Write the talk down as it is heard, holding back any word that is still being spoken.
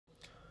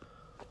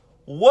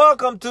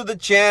Welcome to the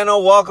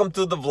channel. Welcome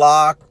to the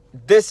vlog.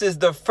 This is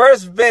the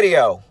first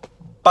video,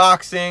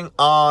 Boxing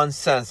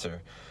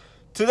Uncensored.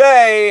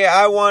 Today,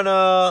 I want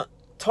to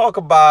talk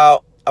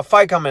about a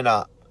fight coming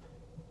up.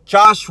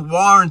 Josh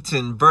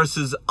Warrington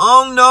versus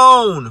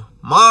unknown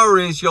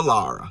Mauricio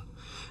Lara.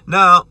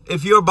 Now,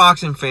 if you're a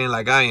boxing fan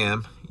like I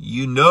am,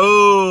 you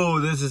know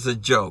this is a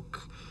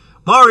joke.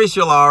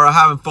 Mauricio Lara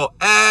haven't fought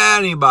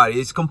anybody.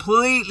 It's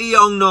completely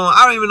unknown.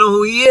 I don't even know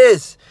who he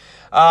is.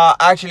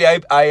 Actually,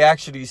 I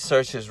actually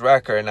searched his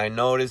record and I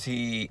noticed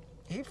he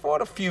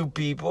fought a few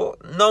people,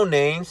 no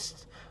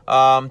names.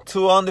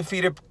 Two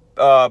undefeated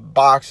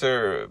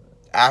boxer.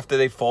 After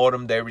they fought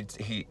him, they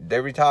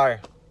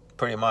retire,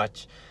 pretty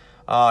much.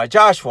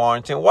 Josh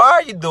Warrington, why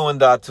are you doing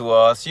that to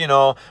us? You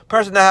know,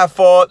 person that have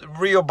fought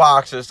real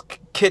boxers,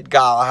 Kid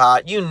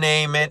Galahad, you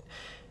name it,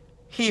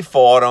 he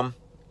fought him.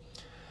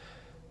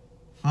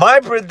 My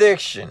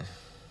prediction: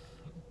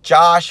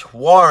 Josh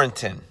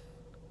Warrington,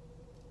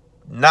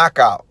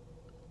 knockout,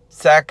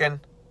 second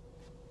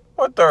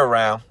or third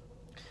round.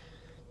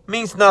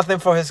 Means nothing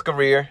for his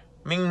career.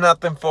 Means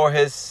nothing for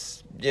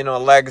his,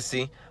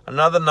 legacy.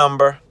 Another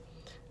number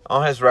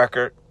on his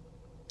record.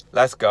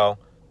 Let's go.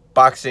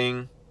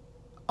 Boxing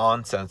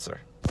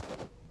Uncensored.